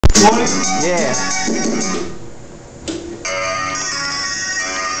Recording? Yeah.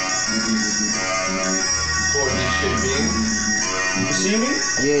 Record this shit, man. You see me?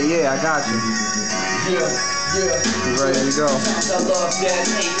 Yeah, I got you. Yeah. You ready to go? I love that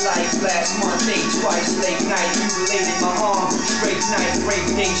hate life. Last month, ate twice, late night, mutilated my arm. Straight night, rape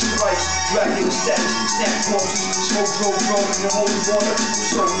day strikes. Dracula status, snap corpses, smoke road rolling in holy water.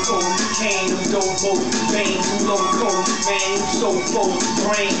 So cold, cane, dope boat, veins, low cold, man, so full,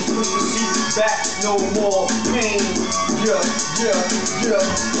 brain, push the seat back, no more pain. Yeah. Yo,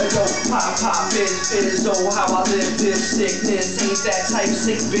 pop, fizz, oh, how I live this sickness. Ain't that type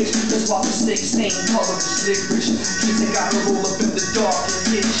sick, bitch. That's why the 16 color is licorice. Kids ain't gotta roll up in the dark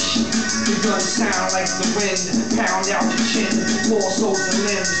and hit shit. The guns sound like the wind, pound out the chin, torsos and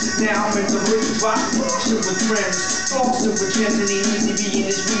limbs. Now I'm in the rip drop, silver trims, all silver gems, and they need to be in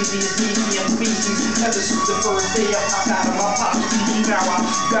this wheezy, it's easy and feces. Ever since the first day I popped out of my pops, now I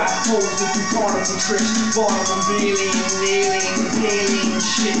got hoes to do carnival tricks, Barnum and alien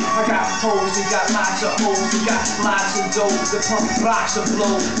shit. I got hoes, they got lots of hoes, they got lots of dope, the pump rocks a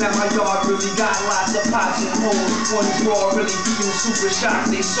blow. Now my yard really got lots of pots and holes. One drawer really keeping the super shock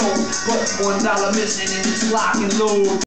they sold, but $1 missing and it's lock and load.